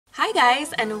Hi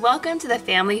guys, and welcome to the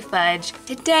Family Fudge.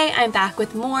 Today I'm back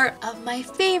with more of my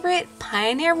favorite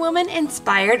Pioneer Woman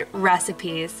inspired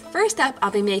recipes. First up, I'll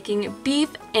be making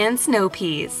beef and snow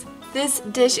peas. This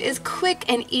dish is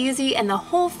quick and easy and the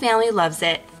whole family loves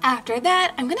it. After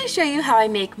that, I'm going to show you how I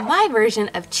make my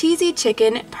version of cheesy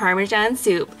chicken Parmesan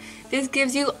soup. This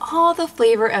gives you all the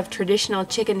flavor of traditional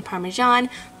chicken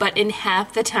Parmesan, but in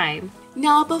half the time.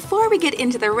 Now, before we get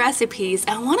into the recipes,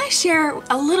 I want to share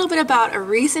a little bit about a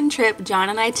recent trip John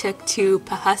and I took to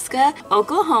Pawhuska,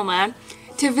 Oklahoma,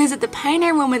 to visit the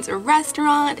Pioneer Woman's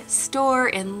restaurant, store,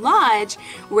 and lodge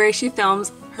where she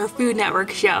films her Food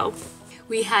Network show.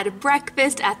 We had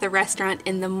breakfast at the restaurant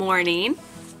in the morning.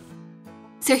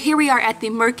 So here we are at the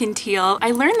Mercantile.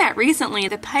 I learned that recently.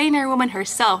 The Pioneer Woman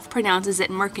herself pronounces it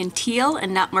Mercantile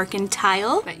and not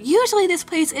Mercantile. But usually this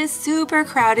place is super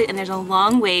crowded and there's a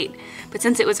long wait. But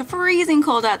since it was freezing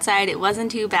cold outside, it wasn't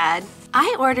too bad.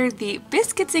 I ordered the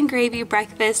biscuits and gravy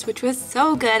breakfast, which was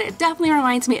so good. It definitely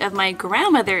reminds me of my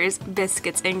grandmother's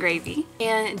biscuits and gravy.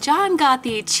 And John got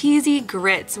the cheesy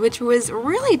grits, which was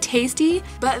really tasty,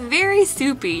 but very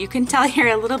soupy. You can tell here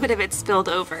a little bit of it spilled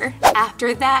over.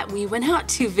 After that, we went out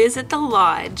to visit the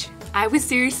lodge. I was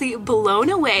seriously blown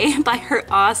away by her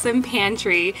awesome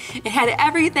pantry. It had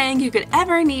everything you could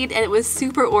ever need and it was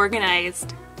super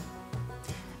organized.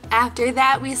 After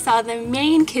that, we saw the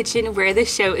main kitchen where the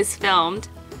show is filmed.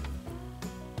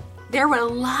 There were a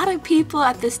lot of people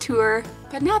at this tour,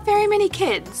 but not very many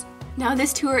kids. Now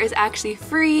this tour is actually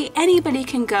free. Anybody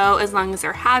can go as long as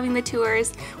they're having the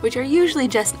tours, which are usually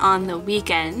just on the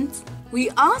weekends. We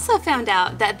also found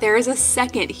out that there is a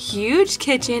second huge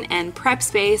kitchen and prep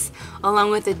space,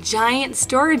 along with a giant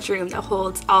storage room that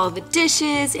holds all the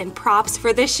dishes and props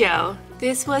for the show.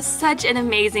 This was such an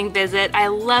amazing visit. I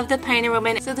love the Pioneer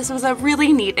Woman, so this was a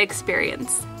really neat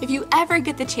experience. If you ever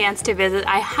get the chance to visit,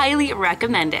 I highly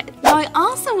recommend it. Now, I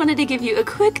also wanted to give you a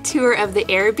quick tour of the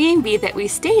Air BnB that we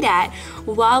stayed at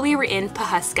while we were in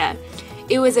Pawhuska.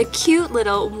 It was a cute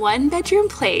little one-bedroom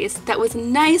place that was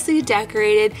nicely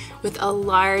decorated with a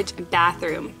large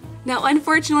bathroom. Now,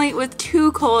 unfortunately, it was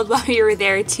too cold while we were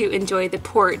there to enjoy the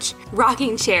porch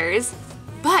rocking chairs.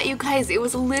 But you guys, it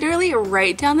was literally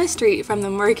right down the street from the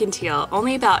Mercantile,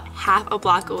 only about half a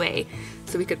block away,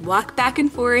 so we could walk back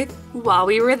and forth while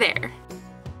we were there.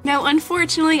 Now,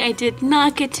 unfortunately, I did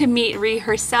not get to meet Ree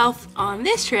herself on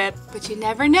this trip, but you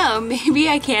never know, maybe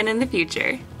I can in the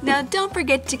future. Now, don't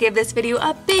forget to give this video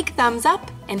a big thumbs up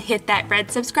and hit that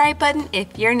red subscribe button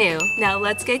if you're new. Now,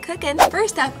 let's get cooking.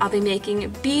 First up, I'll be making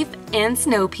beef and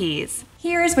snow peas.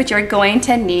 Here's what you're going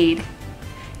to need.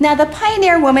 Now, the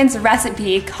Pioneer Woman's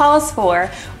recipe calls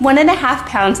for 1.5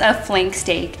 pounds of flank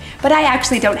steak, but I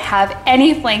actually don't have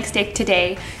any flank steak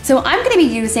today, so I'm going to be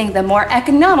using the more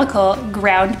economical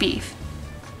ground beef.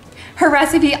 Her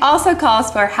recipe also calls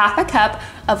for 1/2 cup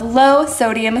of low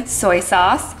sodium soy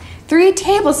sauce, 3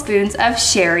 tablespoons of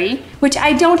sherry, which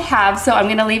I don't have, so I'm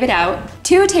going to leave it out,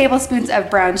 2 tablespoons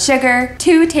of brown sugar,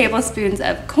 2 tablespoons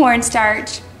of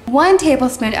cornstarch, 1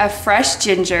 tablespoon of fresh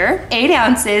ginger, 8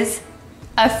 ounces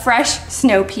of fresh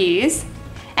snow peas,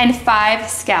 and 5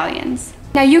 scallions.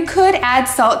 Now you could add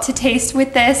salt to taste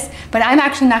with this, but I'm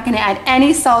actually not going to add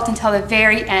any salt until the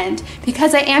very end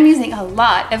because I am using a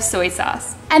lot of soy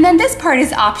sauce. And then this part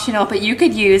is optional, but you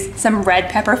could use some red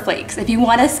pepper flakes if you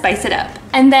want to spice it up.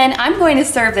 And then I'm going to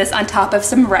serve this on top of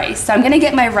some rice, so I'm going to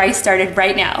get my rice started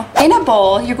right now. In a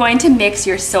bowl, you're going to mix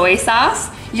your soy sauce,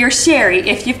 your sherry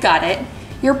if you've got it,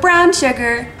 your brown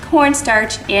sugar,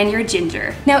 cornstarch, and your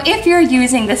ginger. Now, if you're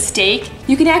using the steak,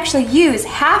 you can actually use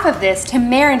half of this to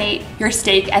marinate your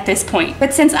steak at this point.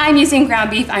 But since I'm using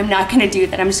ground beef, I'm not gonna do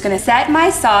that. I'm just gonna set my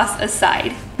sauce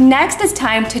aside. Next, it's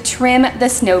time to trim the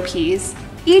snow peas.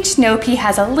 Each snow pea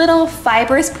has a little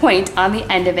fibrous point on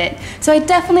the end of it, so I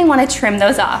definitely wanna trim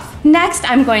those off. Next,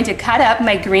 I'm going to cut up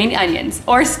my green onions,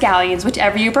 or scallions,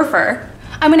 whichever you prefer.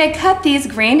 I'm gonna cut these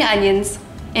green onions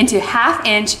into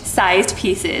 1/2-inch sized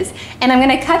pieces, and I'm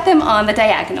gonna cut them on the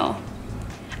diagonal.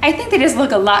 I think they just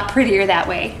look a lot prettier that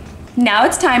way. Now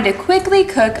it's time to quickly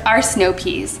cook our snow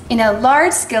peas. In a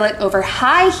large skillet over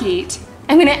high heat,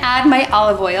 I'm gonna add my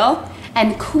olive oil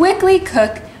and quickly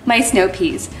cook my snow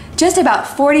peas, just about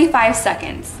 45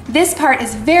 seconds. This part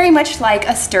is very much like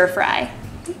a stir fry.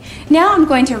 Now I'm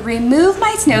going to remove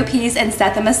my snow peas and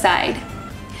set them aside.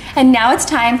 And now it's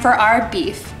time for our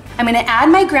beef. I'm gonna add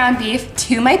my ground beef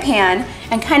to my pan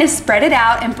and kind of spread it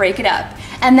out and break it up.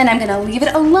 And then I'm gonna leave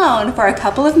it alone for a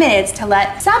couple of minutes to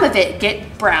let some of it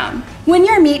get brown. When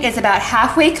your meat is about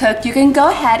halfway cooked, you can go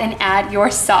ahead and add your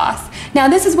sauce. Now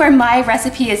this is where my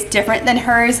recipe is different than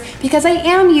hers because I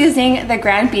am using the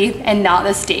ground beef and not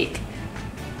the steak.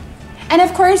 And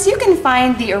of course, you can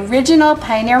find the original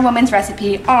Pioneer Woman's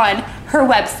recipe on her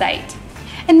website.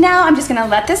 And now I'm just gonna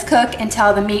let this cook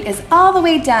until the meat is all the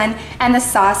way done and the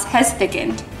sauce has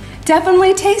thickened.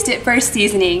 Definitely taste it for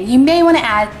seasoning. You may wanna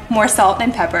add more salt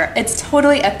and pepper. It's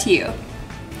totally up to you.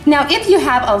 Now, if you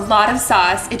have a lot of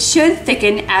sauce, it should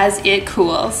thicken as it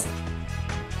cools.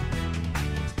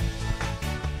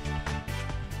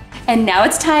 And now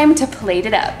it's time to plate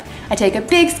it up. I take a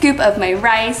big scoop of my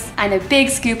rice and a big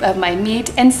scoop of my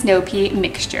meat and snow pea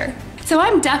mixture. So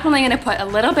I'm definitely gonna put a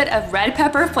little bit of red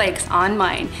pepper flakes on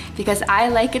mine because I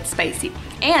like it spicy.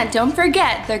 And don't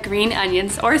forget the green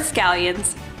onions or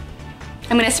scallions.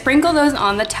 I'm gonna sprinkle those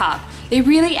on the top. They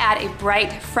really add a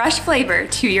bright, fresh flavor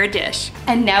to your dish.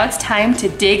 And now it's time to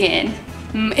dig in.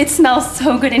 It smells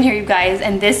so good in here, you guys,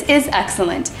 and this is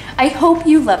excellent. I hope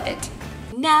you love it.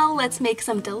 Now let's make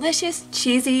some delicious,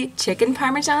 cheesy chicken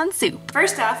Parmesan soup.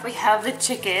 First off, we have the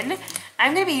chicken.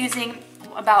 I'm gonna be using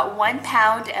about 1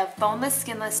 pound of boneless,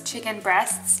 skinless chicken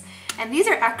breasts, and these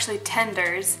are actually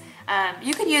tenders.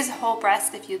 You could use whole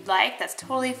breast if you'd like, that's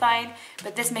totally fine,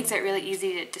 but this makes it really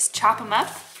easy to just chop them up.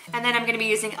 And then I'm gonna be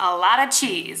using a lot of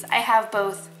cheese. I have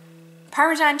both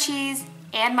Parmesan cheese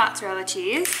and mozzarella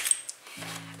cheese.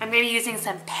 I'm gonna be using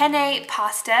some penne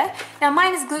pasta. Now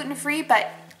mine is gluten-free,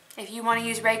 but if you want to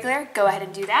use regular, go ahead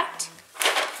and do that.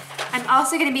 I'm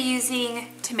also going to be using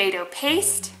tomato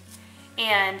paste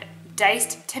and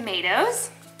diced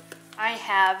tomatoes. I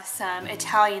have some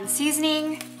Italian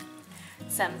seasoning,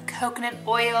 some coconut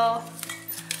oil,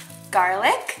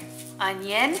 garlic,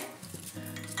 onion,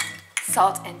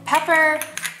 salt and pepper,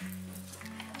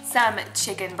 some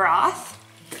chicken broth,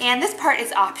 and this part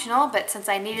is optional, but since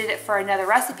I needed it for another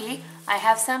recipe, I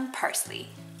have some parsley.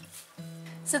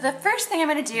 So the first thing I'm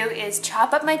gonna do is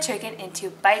chop up my chicken into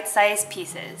bite-sized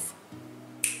pieces.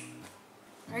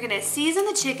 We're gonna season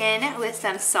the chicken with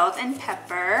some salt and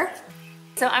pepper.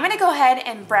 So I'm gonna go ahead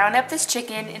and brown up this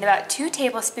chicken in about 2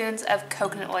 tablespoons of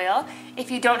coconut oil.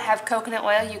 If you don't have coconut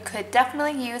oil, you could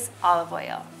definitely use olive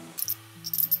oil.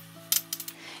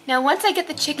 Now once I get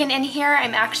the chicken in here,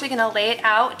 I'm actually gonna lay it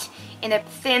out in a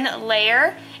thin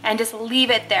layer and just leave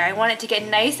it there. I want it to get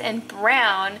nice and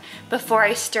brown before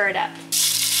I stir it up.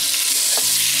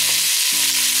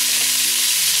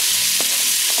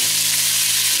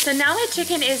 So now my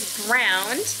chicken is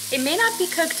browned. It may not be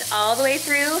cooked all the way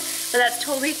through, but that's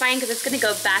totally fine because it's gonna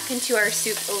go back into our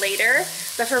soup later.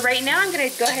 But for right now, I'm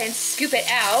gonna go ahead and scoop it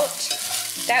out.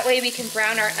 That way we can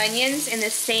brown our onions in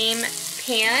the same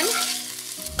pan.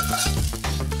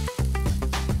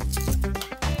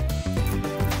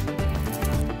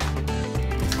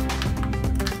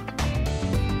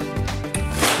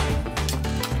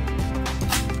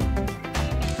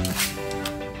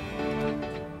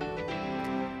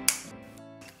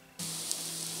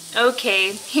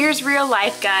 Okay, here's real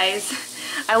life, guys.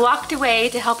 I walked away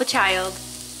to help a child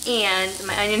and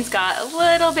my onions got a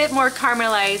little bit more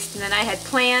caramelized than I had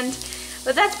planned,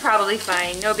 but that's probably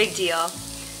fine, no big deal.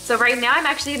 So right now I'm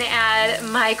actually gonna add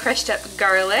my crushed up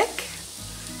garlic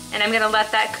and I'm gonna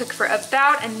let that cook for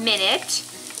about a minute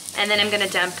and then I'm gonna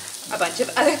dump a bunch of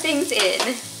other things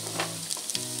in.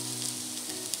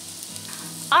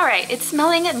 All right, it's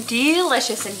smelling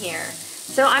delicious in here.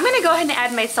 So I'm gonna go ahead and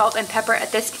add my salt and pepper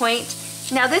at this point.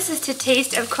 Now this is to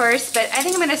taste, of course, but I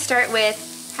think I'm gonna start with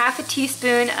 1/2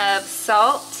 teaspoon of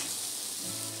salt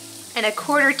and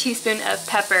 1/4 teaspoon of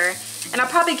pepper. And I'll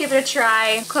probably give it a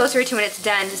try closer to when it's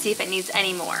done to see if it needs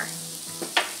any more.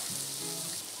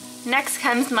 Next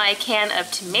comes my can of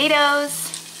tomatoes.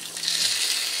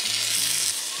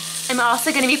 I'm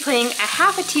also gonna be putting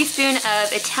 1/2 teaspoon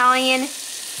of Italian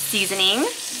seasoning,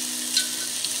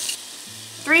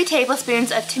 3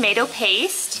 tablespoons of tomato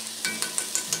paste,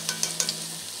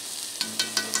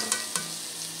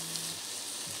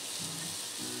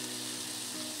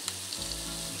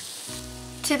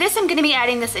 to this I'm going to be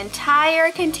adding this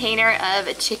entire container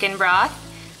of chicken broth.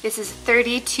 This is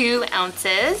 32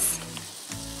 ounces.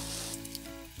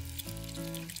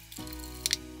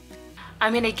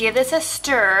 I'm going to give this a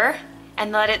stir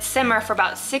and let it simmer for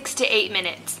about 6 to 8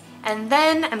 minutes. And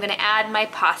then I'm going to add my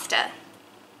pasta.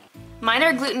 Mine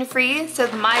are gluten-free,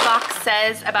 so my box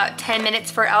says about 10 minutes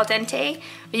for al dente,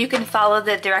 but you can follow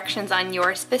the directions on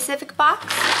your specific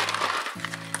box.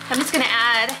 I'm just gonna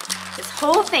add this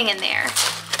whole thing in there.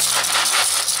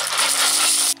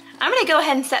 I'm gonna go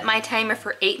ahead and set my timer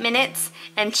for 8 minutes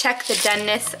and check the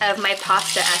doneness of my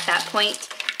pasta at that point,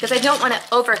 because I don't wanna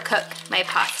overcook my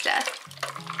pasta.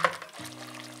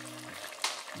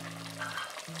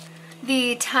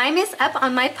 The time is up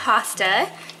on my pasta.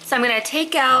 So I'm gonna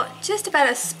take out just about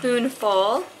a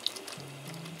spoonful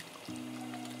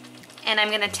and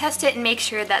I'm gonna test it and make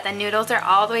sure that the noodles are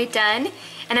all the way done.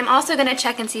 And I'm also gonna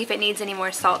check and see if it needs any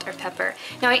more salt or pepper.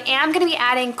 Now I am gonna be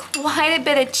adding quite a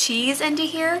bit of cheese into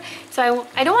here, so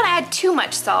I don't wanna add too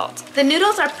much salt. The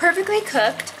noodles are perfectly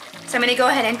cooked, so I'm gonna go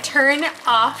ahead and turn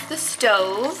off the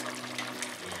stove.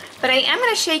 But I am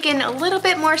gonna shake in a little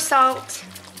bit more salt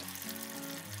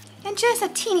and just a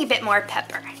teeny bit more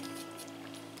pepper.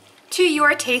 To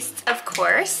your tastes, of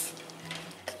course.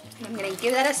 I'm gonna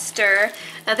give that a stir.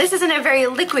 Now this isn't a very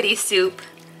liquidy soup.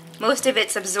 Most of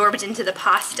it's absorbed into the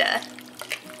pasta.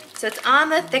 So it's on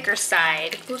the thicker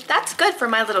side. Well, that's good for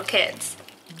my little kids.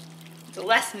 It's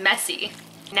less messy.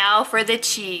 Now for the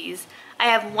cheese. I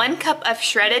have 1 cup of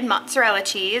shredded mozzarella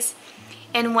cheese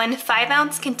and 1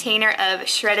 5-ounce container of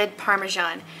shredded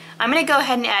Parmesan. I'm gonna go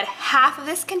ahead and add half of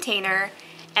this container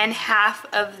and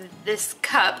half of this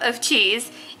cup of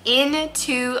cheese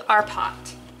into our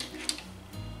pot.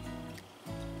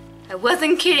 I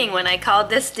wasn't kidding when I called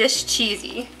this dish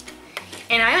cheesy.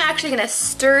 And I'm actually gonna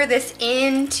stir this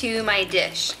into my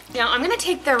dish. Now I'm gonna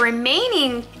take the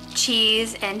remaining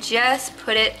cheese and just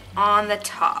put it on the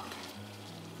top.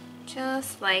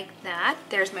 Just like that.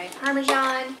 There's my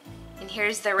Parmesan. And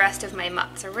here's the rest of my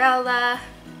mozzarella.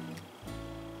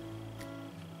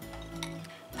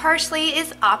 Parsley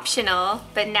is optional,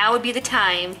 but now would be the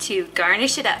time to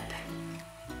garnish it up.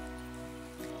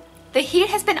 The heat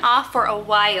has been off for a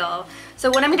while, so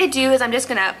what I'm gonna do is I'm just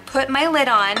gonna put my lid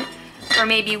on for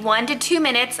maybe 1 to 2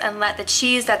 minutes and let the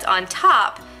cheese that's on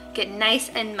top get nice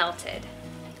and melted.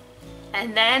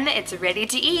 And then it's ready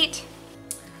to eat.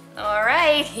 All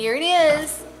right, here it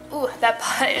is. Ooh, that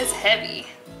pot is heavy.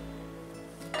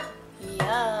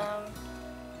 Yum.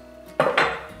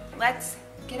 Let's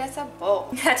get us a bowl.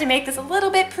 Now to make this a little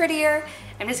bit prettier,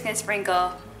 I'm just gonna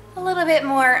sprinkle a little bit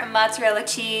more mozzarella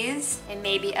cheese and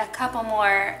maybe a couple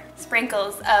more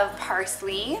sprinkles of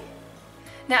parsley.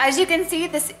 Now as you can see,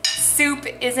 this soup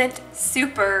isn't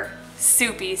super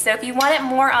soupy, so if you want it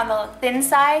more on the thin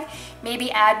side,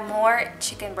 maybe add more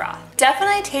chicken broth.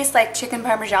 Definitely tastes like chicken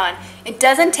Parmesan. It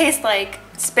doesn't taste like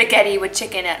spaghetti with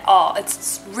chicken at all.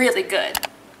 It's really good.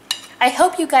 I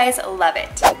hope you guys love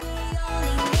it.